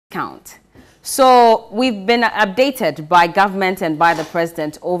count. So we've been updated by government and by the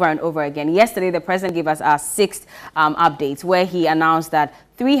president over and over again. Yesterday, the president gave us our sixth update, where he announced that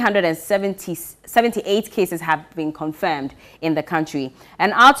 378 cases have been confirmed in the country.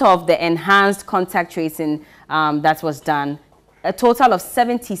 And out of the enhanced contact tracing that was done, a total of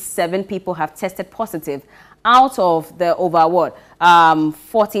 77 people have tested positive out of the over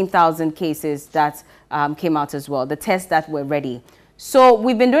 14,000 cases that came out as well, the tests that were ready. So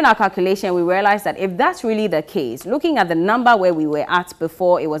we've been doing our calculation. We realized that if that's really the case, looking at the number where we were at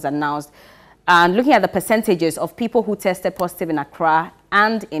before it was announced, and looking at the percentages of people who tested positive in Accra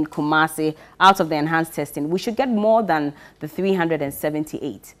and in Kumasi out of the enhanced testing, we should get more than the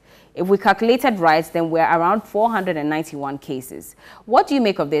 378. If we calculated right, then we're around 491 cases. What do you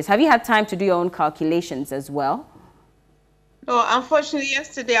make of this? Have you had time to do your own calculations as well? No, unfortunately,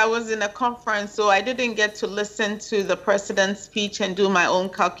 yesterday I was in a conference, so I didn't get to listen to the president's speech and do my own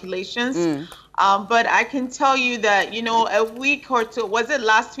calculations. But I can tell you that, you know, a week or two, was it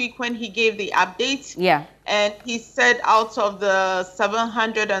last week when he gave the update? Yeah. And he said out of the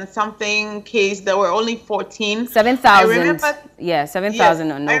 700 and something case, there were only 14. 7,000. Yeah, 7,000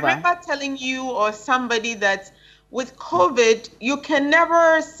 yes, on over. I remember telling you or somebody that with COVID, you can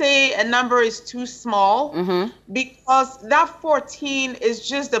never say a number is too small because that 14 is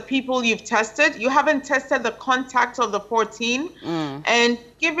just the people you've tested. You haven't tested the contact of the 14. And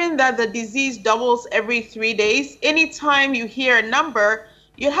given that the disease doubles every 3 days, anytime you hear a number,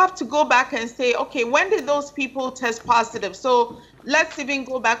 you have to go back and say, okay, when did those people test positive? So let's even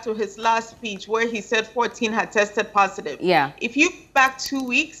go back to his last speech where he said 14 had tested positive. Yeah. If you go back 2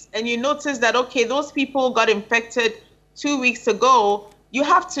 weeks and you notice that, okay, those people got infected 2 weeks ago, you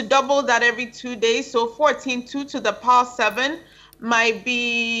have to double that every 2 days. So 14, 2 to the power 7 might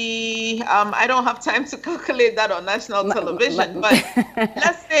be, I don't have time to calculate that on national television, but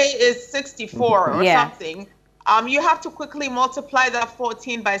let's say it's 64 or something. You have to quickly multiply that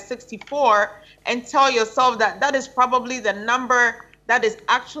 14 by 64 and tell yourself that that is probably the number that is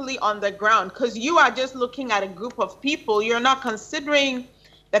actually on the ground, because you are just looking at a group of people. You're not considering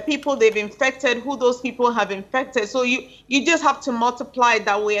the people they've infected, who those people have infected. So you just have to multiply it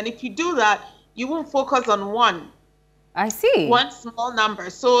that way. And if you do that, you won't focus on one. I see. One small number.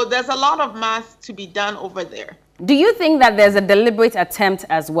 So there's a lot of math to be done over there. Do you think that there's a deliberate attempt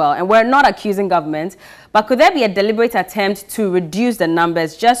as well? And we're not accusing government, but could there be a deliberate attempt to reduce the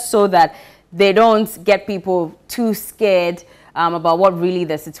numbers just so that they don't get people too scared about what really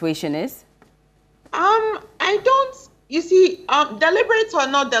the situation is? I don't, you see, deliberate or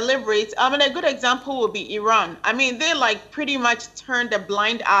not deliberate, I mean, a good example would be Iran. I mean, they like pretty much turned a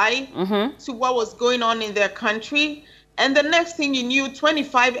blind eye to what was going on in their country. And the next thing you knew,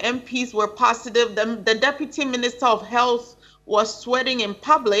 25 MPs were positive. The deputy minister of health was sweating in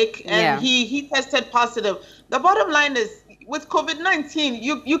public, and he tested positive. The bottom line is, with COVID-19,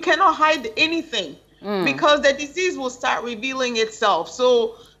 you cannot hide anything because the disease will start revealing itself.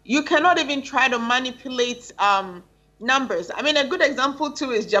 So you cannot even try to manipulate numbers. I mean, a good example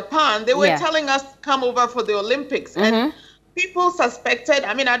too is Japan. They were telling us to come over for the Olympics, and people suspected,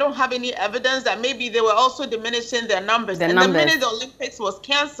 I mean, I don't have any evidence that maybe they were also diminishing their numbers. The minute the Olympics was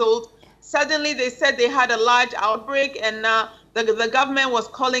canceled, suddenly they said they had a large outbreak, and the government was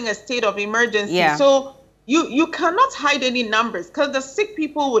calling a state of emergency. So you cannot hide any numbers because the sick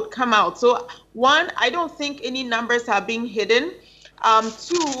people would come out. So one, I don't think any numbers are being hidden.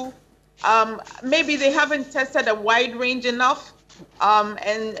 Two, maybe they haven't tested a wide range enough.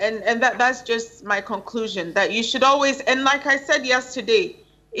 And that's just my conclusion, that you should always, and like I said yesterday,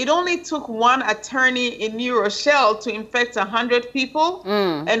 it only took one attorney in New Rochelle to infect 100 people,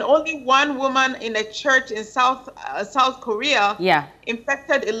 and only one woman in a church in South Korea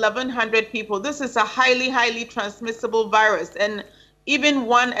infected 1,100 people. This is a highly transmissible virus, and even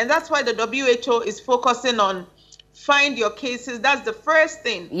one, and that's why the WHO is focusing on find your cases. That's the first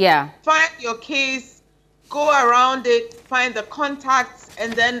thing. Find your case, go around it, find the contacts,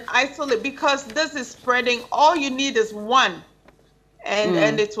 and then isolate, because this is spreading. All you need is one,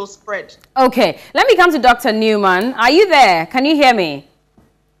 and it will spread. Okay, let me come to Dr. Newman. Are you there? Can you hear me?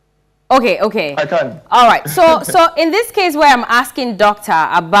 Okay. I can. All right. So in this case where I'm asking Doctor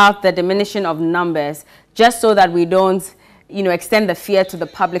about the diminishing of numbers, just so that we don't, you know, extend the fear to the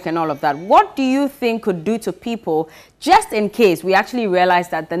public and all of that, what do you think could do to people just in case we actually realize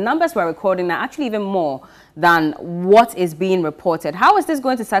that the numbers we're recording are actually even more than what is being reported? How is this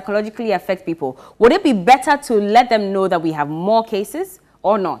going to psychologically affect people? Would it be better to let them know that we have more cases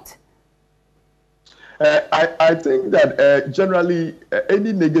or not? I think that generally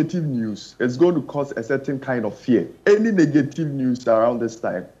any negative news is going to cause a certain kind of fear. Any negative news around this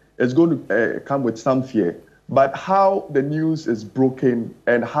time it's going to come with some fear. But how the news is broken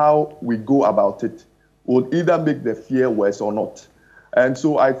and how we go about it will either make the fear worse or not. And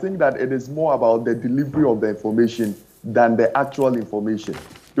so I think that it is more about the delivery of the information than the actual information.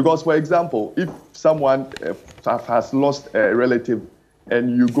 Because, for example, if someone has lost a relative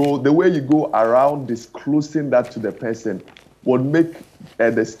and you go, the way you go around disclosing that to the person would make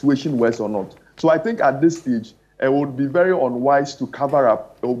the situation worse or not. So I think at this stage, it would be very unwise to cover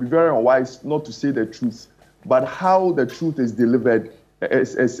up. It would be very unwise not to say the truth. But how the truth is delivered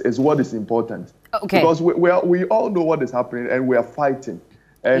is what is important. Okay. Because we all know what is happening and we are fighting.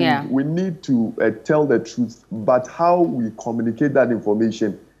 And we need to tell the truth. But how we communicate that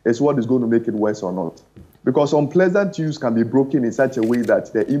information is what is going to make it worse or not. Because unpleasant news can be broken in such a way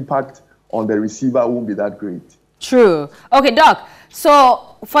that the impact on the receiver won't be that great. True. Okay, Doc.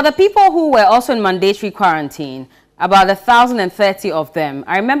 So for the people who were also in mandatory quarantine, about 1,030 of them.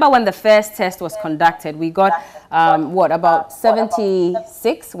 I remember when the first test was conducted, we got, about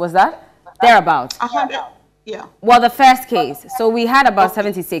 76, was that? Thereabouts. 100, yeah. Well, the first case. So we had about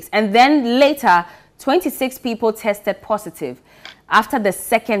 76. And then later, 26 people tested positive after the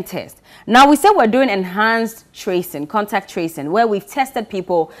second test. Now, we said we're doing enhanced tracing, contact tracing, where we've tested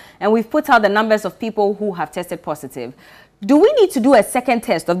people and we've put out the numbers of people who have tested positive. Do we need to do a second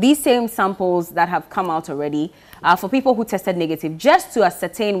test of these same samples that have come out already for people who tested negative, just to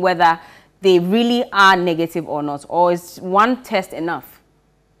ascertain whether they really are negative or not? Or is one test enough?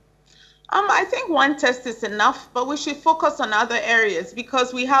 I think one test is enough, but we should focus on other areas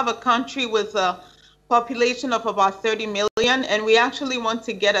because we have a country with a population of about 30 million, and we actually want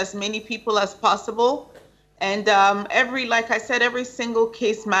to get as many people as possible. And like I said, every single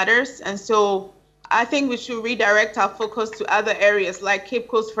case matters. And so I think we should redirect our focus to other areas like Cape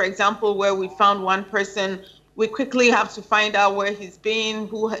Coast, for example, where we found one person. We quickly have to find out where he's been,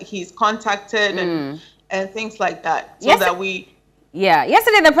 who he's contacted, and things like that. So that we... Yeah.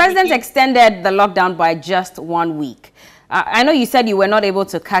 Yesterday, the president extended the lockdown by just 1 week. I know you said you were not able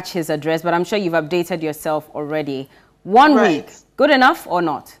to catch his address, but I'm sure you've updated yourself already. 1 week, good enough or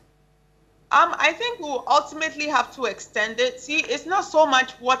not? I think we'll ultimately have to extend it. See, it's not so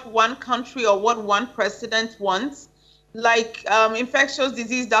much what one country or what one president wants. Like infectious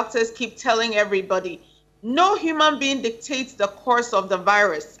disease doctors keep telling everybody, no human being dictates the course of the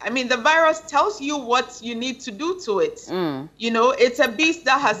virus. I mean, the virus tells you what you need to do to it. You know, it's a beast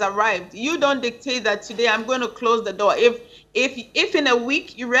that has arrived. You don't dictate that today I'm going to close the door. If in a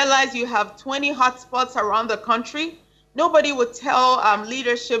week you realize you have 20 hotspots around the country, nobody would tell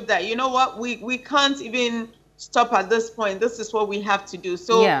leadership that, you know what, we can't even stop at this point. This is what we have to do.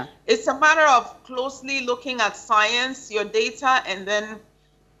 So it's a matter of closely looking at science, your data, and then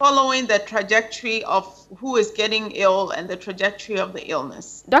following the trajectory of who is getting ill and the trajectory of the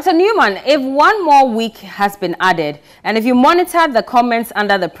illness. Dr. Newman, if 1 more week has been added, and if you monitored the comments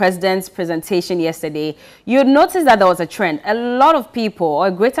under the president's presentation yesterday, you'd notice that there was a trend. A lot of people, or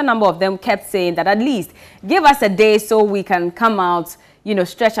a greater number of them, kept saying that at least give us a day so we can come out, you know,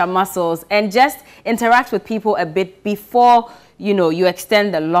 stretch our muscles and just interact with people a bit before, you know, you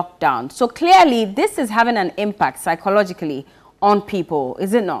extend the lockdown. So clearly, this is having an impact psychologically on people,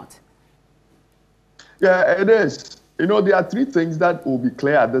 is it not? Yeah, it is. You know, there are 3 things that will be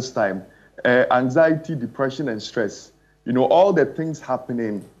clear at this time. Anxiety, depression, and stress. You know, all the things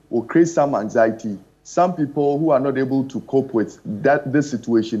happening will create some anxiety. Some people who are not able to cope with this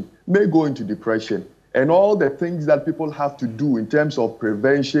situation may go into depression. And all the things that people have to do in terms of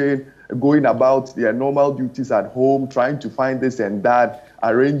prevention, going about their normal duties at home, trying to find this and that,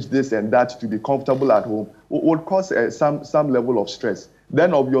 arrange this and that to be comfortable at home, would cause some level of stress.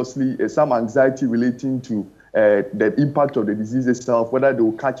 Then obviously some anxiety relating to the impact of the disease itself, whether they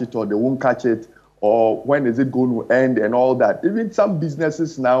will catch it or they won't catch it, or when is it going to end and all that. Even some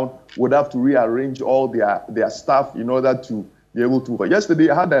businesses now would have to rearrange all their staff in order to be able to. Yesterday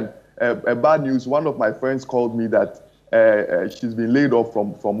I had a bad news. One of my friends called me that she's been laid off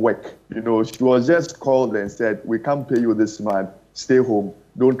from work. You know, she was just called and said, we can't pay you this month. Stay home.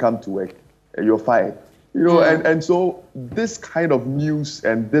 Don't come to work. You're fired. You know, and so this kind of news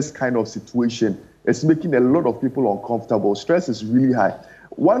and this kind of situation is making a lot of people uncomfortable. Stress is really high.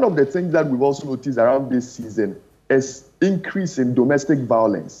 One of the things that we've also noticed around this season is increase in domestic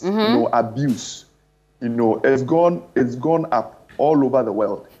violence, you know, abuse. You know, it's gone up all over the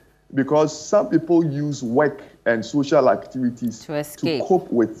world because some people use work and social activities to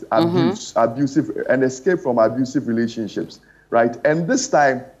cope with abusive and escape from abusive relationships. Right, and this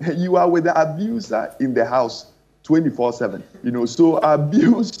time you are with the abuser in the house 24/7. You know, so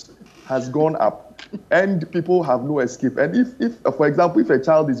abuse has gone up, and people have no escape. And if for example, if a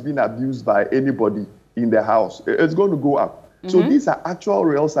child is being abused by anybody in the house, it's going to go up. So these are actual,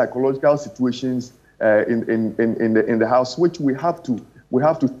 real psychological situations in the house, which we have to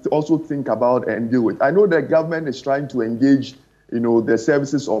also think about and deal with. I know the government is trying to engage, the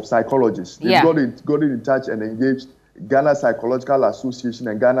services of psychologists. They've got in touch and engaged Ghana Psychological Association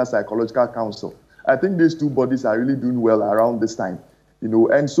and Ghana Psychological Council. I think these two bodies are really doing well around this time,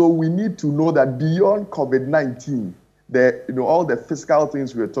 and so we need to know that beyond COVID-19, all the physical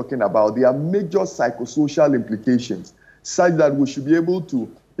things we're talking about, there are major psychosocial implications, such that we should be able to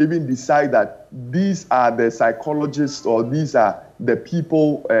even decide that these are the psychologists or these are the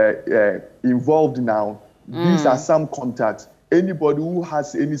people involved now. These are some contacts. Anybody who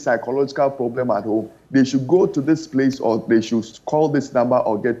has any psychological problem at home, they should go to this place or they should call this number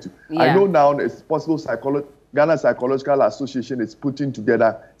or get to. Yeah. I know now it's possible Ghana Psychological Association is putting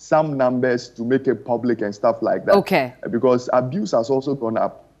together some numbers to make it public and stuff like that. Okay. Because abuse has also gone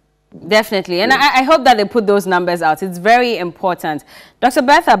up. Definitely. And I hope that they put those numbers out. It's very important. Dr.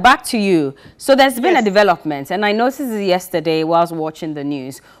 Bertha, back to you. So there's been a development, and I noticed it yesterday while I was watching the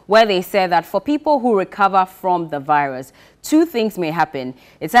news, where they said that for people who recover from the virus, two things may happen.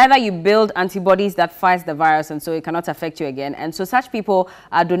 It's either you build antibodies that fight the virus and so it cannot affect you again. And so such people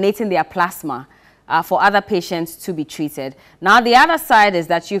are donating their plasma for other patients to be treated. Now, the other side is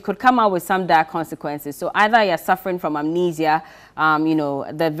that you could come out with some dire consequences. So either you're suffering from amnesia,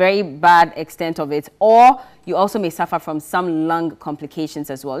 the very bad extent of it, or you also may suffer from some lung complications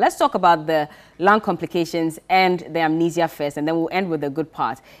as well. Let's talk about the lung complications and the amnesia first, and then we'll end with the good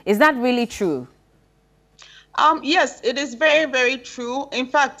part. Is that really true? Yes, it is very, very true. In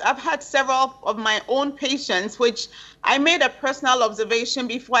fact, I've had several of my own patients, which I made a personal observation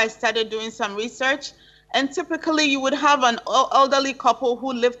before I started doing some research. And typically you would have an elderly couple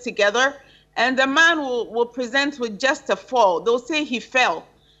who live together, and the man will present with just a fall. They'll say he fell.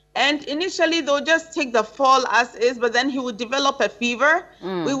 And initially they'll just take the fall as is, but then he would develop a fever.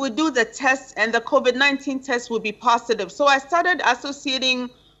 We would do the test, and the COVID-19 test would be positive. So I started associating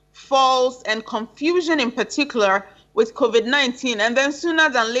falls and confusion in particular with COVID-19, and then sooner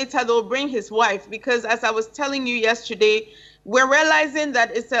than later they'll bring his wife, because as I was telling you yesterday, we're realizing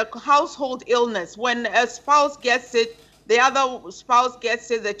that it's a household illness. When a spouse gets it, the other spouse gets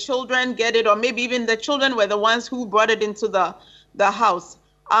it, the children get it, or maybe even the children were the ones who brought it into the house.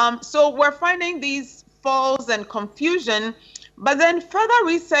 So we're finding these falls and confusion. But then further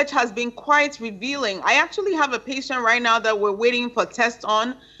research has been quite revealing. I actually have a patient right now that we're waiting for tests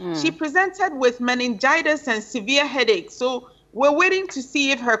on. She presented with meningitis and severe headaches. So we're waiting to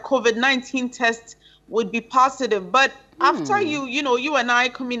see if her COVID-19 test would be positive. But after you and I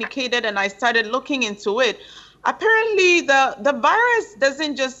communicated and I started looking into it, apparently the virus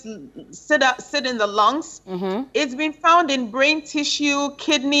doesn't just sit in the lungs. It's been found in brain tissue,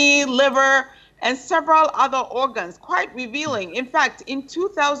 kidney, liver, and several other organs, quite revealing. In fact, in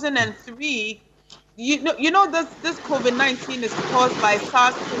 2003, this COVID-19 is caused by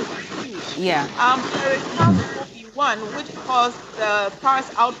SARS-CoV-2. Yeah. There is SARS-CoV-1, which caused the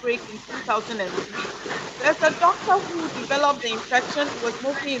SARS outbreak in 2003. There's a doctor who developed the infection. It was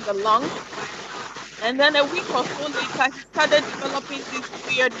mostly in the lungs. And then a week or so later, he started developing these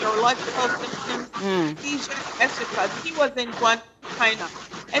weird neurological symptoms, seizures, etc. He was in Guangzhou, China,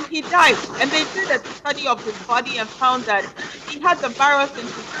 and he died. And they did a study of his body and found that he had the virus in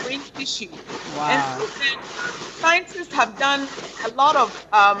his brain tissue. Wow. And since then, scientists have done a lot of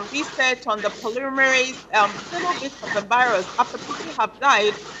research on the polymerase, little bits of the virus after people have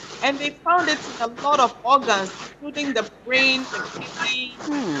died. And they found it in a lot of organs, including the brain, the kidney,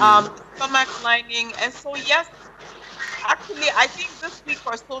 the stomach lining. And so, yes, actually, I think this week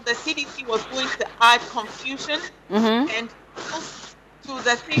or so, the CDC was going to add confusion and to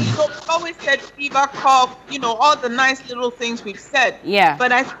the thing. So we've always said fever, cough, all the nice little things we've said. Yeah.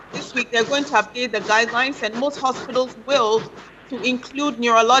 But I think this week they're going to update the guidelines, and most hospitals will, to include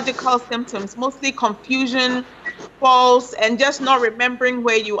neurological symptoms, mostly confusion, falls, and just not remembering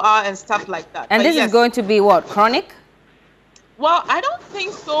where you are and stuff like that. And but this is going to be what, chronic? Well, I don't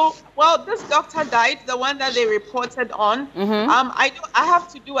think so. Well, this doctor died, the one that they reported on. I have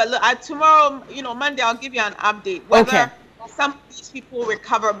to do a little tomorrow, Monday, I'll give you an update whether some of these people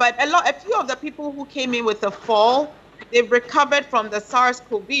recover. But a few of the people who came in with a fall, they've recovered from the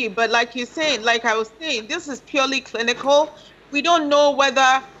SARS-CoV. But like I was saying, this is purely clinical. We don't know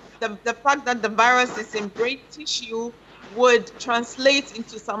whether the fact that the virus is in brain tissue would translate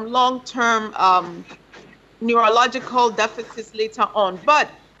into some long-term neurological deficits later on. But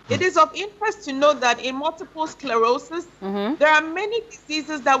It is of interest to note that in multiple sclerosis, there are many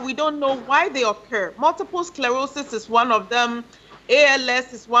diseases that we don't know why they occur. Multiple sclerosis is one of them.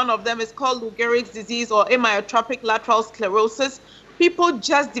 ALS is one of them. It's called Lou Gehrig's disease or amyotrophic lateral sclerosis. People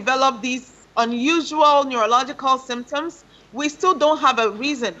just develop these unusual neurological symptoms. We still don't have a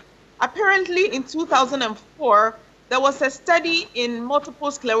reason. Apparently, in 2004, there was a study in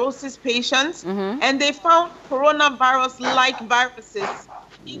multiple sclerosis patients, and they found coronavirus-like viruses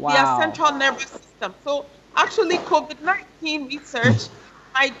in their central nervous system. So actually, COVID-19 research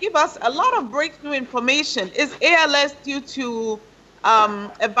might give us a lot of breakthrough information. Is ALS due to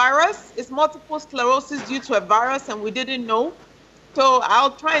a virus? Is multiple sclerosis due to a virus and we didn't know? So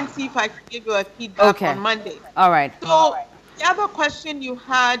I'll try and see if I can give you a feedback on Monday. All right. So the other question you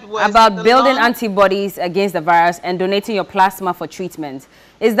had was about building antibodies against the virus and donating your plasma for treatment.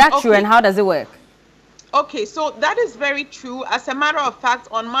 Is that true, and how does it work? Okay, so that is very true. As a matter of fact,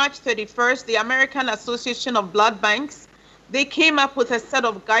 on March 31st, the American Association of Blood Banks, they came up with a set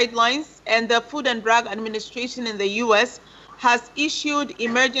of guidelines, and the Food and Drug Administration in the U.S. has issued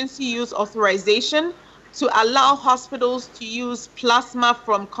emergency use authorization to allow hospitals to use plasma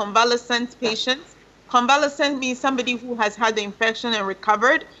from convalescent patients. Convalescent means somebody who has had the infection and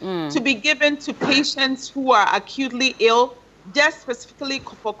recovered, to be given to patients who are acutely ill, just specifically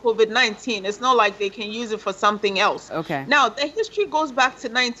for COVID-19. It's not like they can use it for something else. Okay. Now, the history goes back to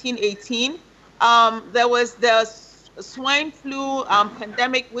 1918. There was the swine flu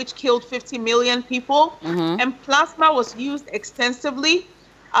pandemic, which killed 50 million people, and plasma was used extensively.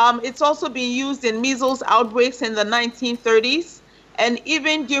 It's also been used in measles outbreaks in the 1930s. And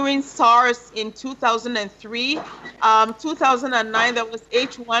even during SARS in 2003, 2009, there was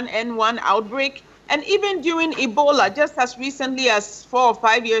H1N1 outbreak. And even during Ebola, just as recently as 4 or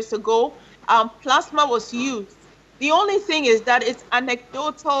 5 years ago, plasma was used. The only thing is that it's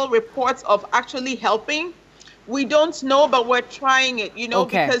anecdotal reports of actually helping. We don't know, but we're trying it, you know,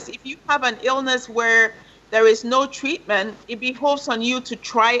 because if you have an illness where there is no treatment, it behoves on you to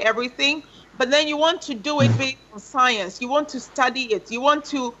try everything. But then you want to do it based on science. You want to study it. You want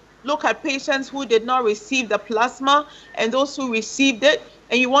to look at patients who did not receive the plasma and those who received it.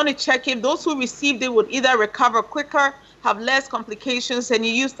 And you want to check if those who received it would either recover quicker, have less complications, and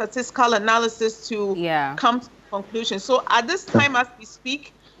you use statistical analysis to come to conclusions. So at this time, as we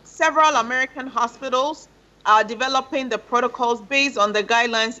speak, several American hospitals are developing the protocols based on the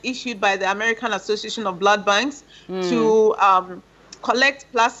guidelines issued by the American Association of Blood Banks to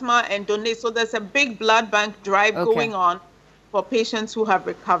collect plasma and donate. So there's a big blood bank drive going on for patients who have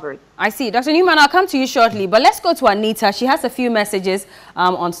recovered. I see. Dr. Newman, I'll come to you shortly, but let's go to Anita. She has a few messages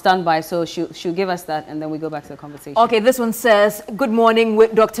on standby, so she'll give us that, and then we go back to the conversation. Okay, this one says, good morning,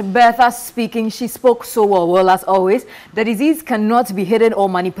 with Dr. Bertha speaking. She spoke so well as always. The disease cannot be hidden or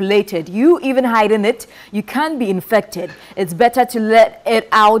manipulated. You even hiding it, you can be infected. It's better to let it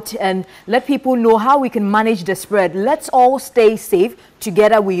out and let people know how we can manage the spread. Let's all stay safe.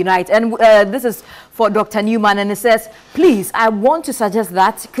 Together we unite. And this is for Dr. Newman, and it says, please, I want to suggest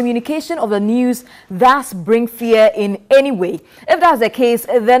that communication of the news thus bring fear in any way. If that's the case,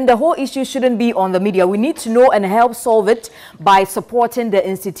 then the whole issue shouldn't be on the media. We need to know and help solve it by supporting the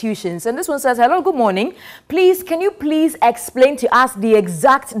institutions. And this one says, hello, good morning. Please, can you please explain to us the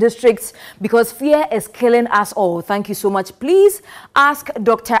exact districts, because fear is killing us all. Thank you so much. Please ask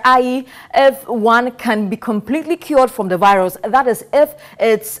Dr. Ayi if one can be completely cured from the virus. That is, if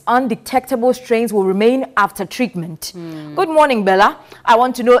its undetectable strains will remain after treatment. Good morning, Bella. I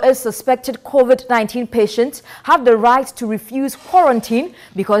want to know if suspected COVID-19 patients have the right to refuse quarantine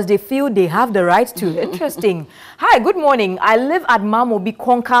because they feel they have the right to. Interesting. Hi, good morning. I live at Mamobi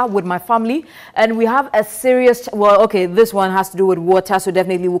Konka with my family, and we have a serious, well, okay, this one has to do with water, so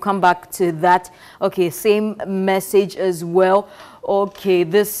definitely we'll come back to that. Okay, same message as well. Okay,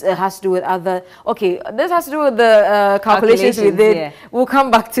 this has to do with other, okay, this has to do with the calculations we did. Yeah. We'll come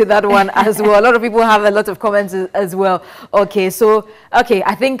back to that one as well. A lot of people have a lot of comments as well. Okay, so, okay,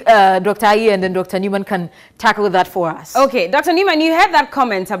 I think Dr. Ayi and then Dr. Newman can tackle that for us. Okay, Dr. Newman, you heard that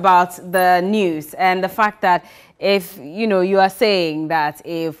comment about the news and the fact that if, you know, you are saying that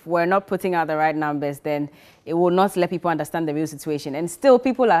if we're not putting out the right numbers, then it will not let people understand the real situation. And still,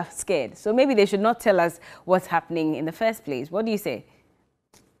 people are scared. So maybe they should not tell us what's happening in the first place. What do you say?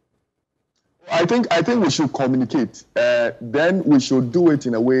 I think we should communicate. Then we should do it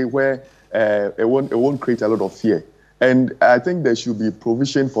in a way where it won't create a lot of fear. And I think there should be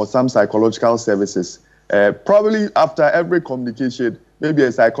provision for some psychological services. Probably after every communication, maybe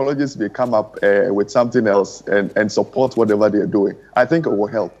a psychologist may come up with something else and support whatever they're doing. I think it will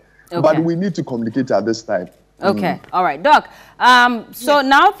help. Okay. But we need to communicate at this time. Okay. All right, Doc. So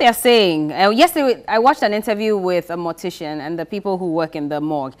now they're saying, yesterday I watched an interview with a mortician and the people who work in the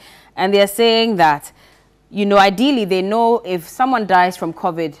morgue, and they're saying that, you know, ideally they know if someone dies from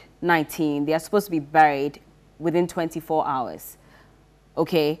COVID-19, they are supposed to be buried within 24 hours.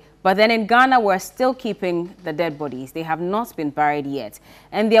 Okay. But then in Ghana, we're still keeping the dead bodies. They have not been buried yet.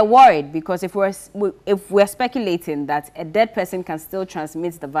 And they're worried because if we're speculating that a dead person can still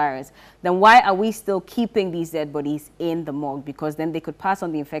transmit the virus, then why are we still keeping these dead bodies in the morgue? Because then they could pass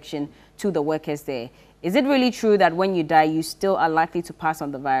on the infection to the workers there. Is it really true that when you die, you still are likely to pass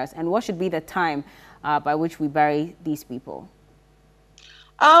on the virus? And what should be the time by which we bury these people?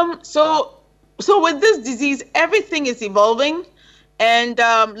 So with this disease, everything is evolving. And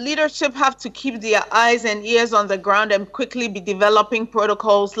leadership have to keep their eyes and ears on the ground and quickly be developing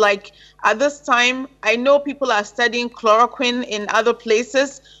protocols. Like at this time, I know people are studying chloroquine in other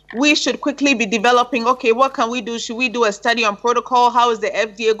places. We should quickly be developing, okay, what can we do? Should we do a study on protocol? How is the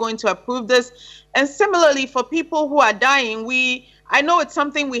FDA going to approve this? And similarly, for people who are dying, I know it's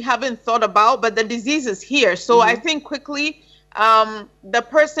something we haven't thought about, but the disease is here. So I think quickly, the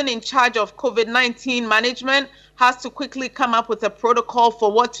person in charge of COVID-19 management has to quickly come up with a protocol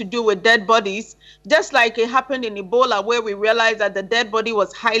for what to do with dead bodies, just like it happened in Ebola, where we realized that the dead body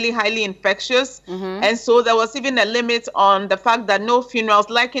was highly, highly infectious. And so there was even a limit on the fact that no funerals,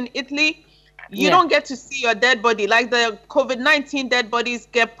 like in Italy, you don't get to see your dead body. Like the COVID-19 dead bodies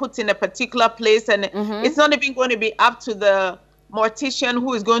get put in a particular place, and it's not even going to be up to the mortician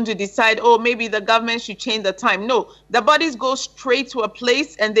who is going to decide, oh, maybe the government should change the time. No, the bodies go straight to a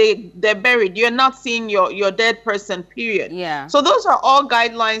place and they're buried. You're not seeing your dead person, period. Yeah. So those are all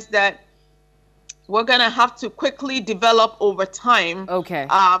guidelines that we're going to have to quickly develop over time. Okay.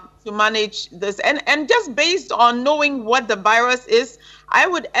 To manage this. And just based on knowing what the virus is, I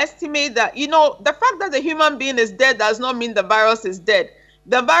would estimate that, you know, the fact that the human being is dead does not mean the virus is dead.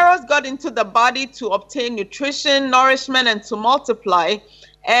 The virus got into the body to obtain nutrition, nourishment, and to multiply.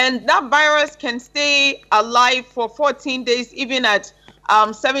 And that virus can stay alive for 14 days, even at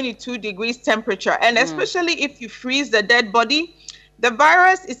 72 degrees temperature. And especially if you freeze the dead body, the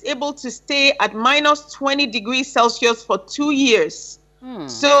virus is able to stay at minus 20 degrees Celsius for 2 years.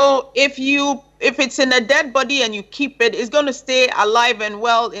 So if it's in a dead body and you keep it, it's going to stay alive and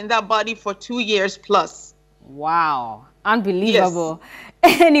well in that body for 2 years plus. Wow. Unbelievable.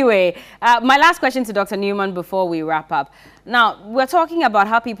 Yes. Anyway, my last question to Dr. Newman before we wrap up. Now, we're talking about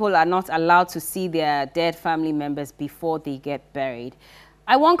how people are not allowed to see their dead family members before they get buried.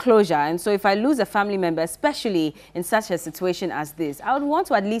 I want closure, and so if I lose a family member, especially in such a situation as this, I would want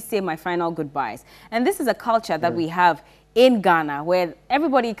to at least say my final goodbyes. And this is a culture that we have in Ghana, where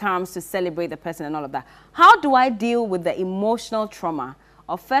everybody comes to celebrate the person and all of that. How do I deal with the emotional trauma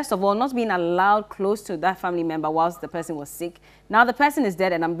of, first of all, not being allowed close to that family member whilst the person was sick? Now the person is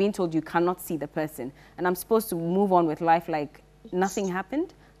dead and I'm being told you cannot see the person, and I'm supposed to move on with life like nothing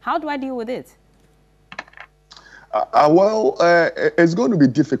happened. How do I deal with it? It's going to be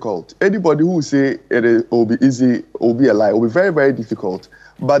difficult. Anybody who say will be easy will be a lie. It will be very, very difficult.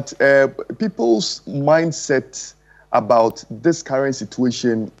 But people's mindset about this current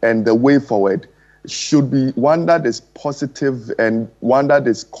situation and the way forward should be one that is positive and one that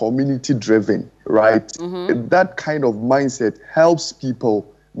is community-driven, right? That kind of mindset helps people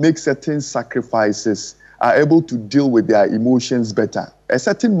make certain sacrifices, are able to deal with their emotions better. A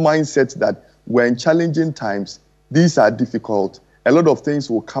certain mindset that when challenging times, these are difficult. A lot of things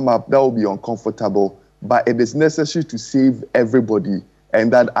will come up that will be uncomfortable, but it is necessary to save everybody,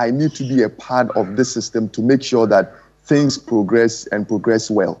 and that I need to be a part of this system to make sure that things progress and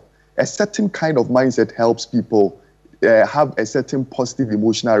progress well. A certain kind of mindset helps people have a certain positive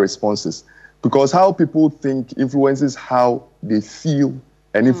emotional responses, because how people think influences how they feel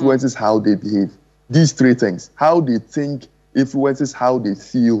and influences how they behave. These three things: how they think influences how they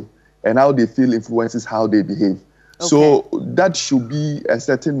feel, and how they feel influences how they behave. Okay. So that should be a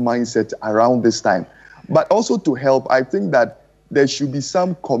certain mindset around this time. But also to help, I think that there should be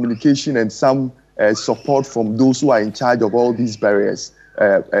some communication and some support from those who are in charge of all these barriers,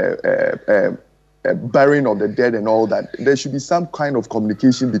 burying of the dead and all that. There should be some kind of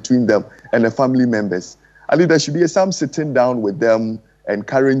communication between them and the family members. I think there should be some sitting down with them,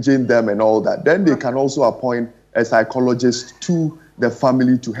 encouraging them and all that. Then they can also appoint a psychologist to the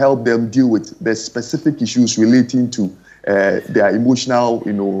family to help them deal with the specific issues relating to their emotional,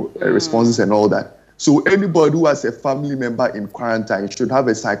 responses and all that. So anybody who has a family member in quarantine should have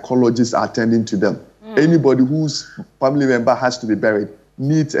a psychologist attending to them. Anybody whose family member has to be buried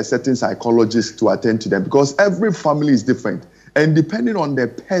needs a certain psychologist to attend to them, because every family is different. And depending on the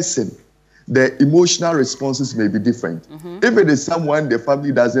person, the emotional responses may be different. If it is someone the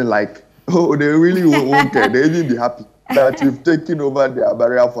family doesn't like, oh, they really won't care. They even be happy that you've taken over their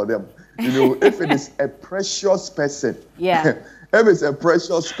barrier for them. You know, if it is a precious person, yeah. If it's a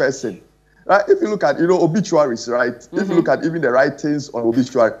precious person, right? If you look at, obituaries, right? If you look at even the writings on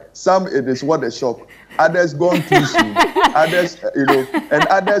obituary, some it is what a shock. Others gone too soon. Others, and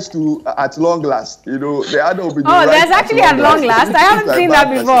others to at long last. The other will be. Oh, there's actually at long last. I haven't seen that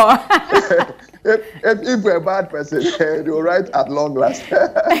before. If we're a bad person, they'll write at long last.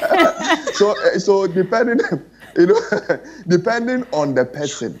 so depending, depending on the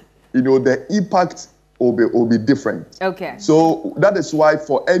person, the impact will be different. Okay. So that is why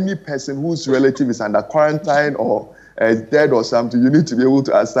for any person whose relative is under quarantine or is dead or something, you need to be able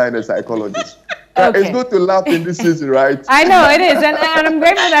to assign a psychologist. Okay. It's good to laugh in this season, right? I know it is, and I'm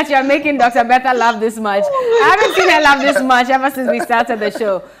grateful that you're making Dr. Bertha laugh this much. I haven't seen her laugh this much ever since we started the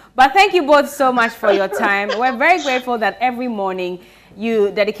show. But thank you both so much for your time. We're very grateful that every morning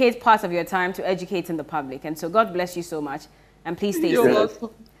you dedicate part of your time to educating the public, and so God bless you so much, and please stay safe.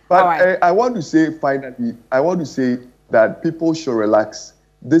 But right. I want to say finally, that people should relax.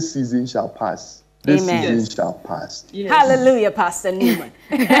 This season shall pass. This season shall pass. Yes. Hallelujah, Pastor Newman.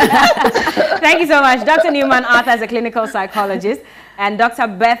 Thank you so much. Dr. Newman Arthur is a clinical psychologist, and Dr.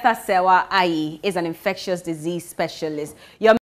 Bertha Sewa Ayi is an infectious disease specialist.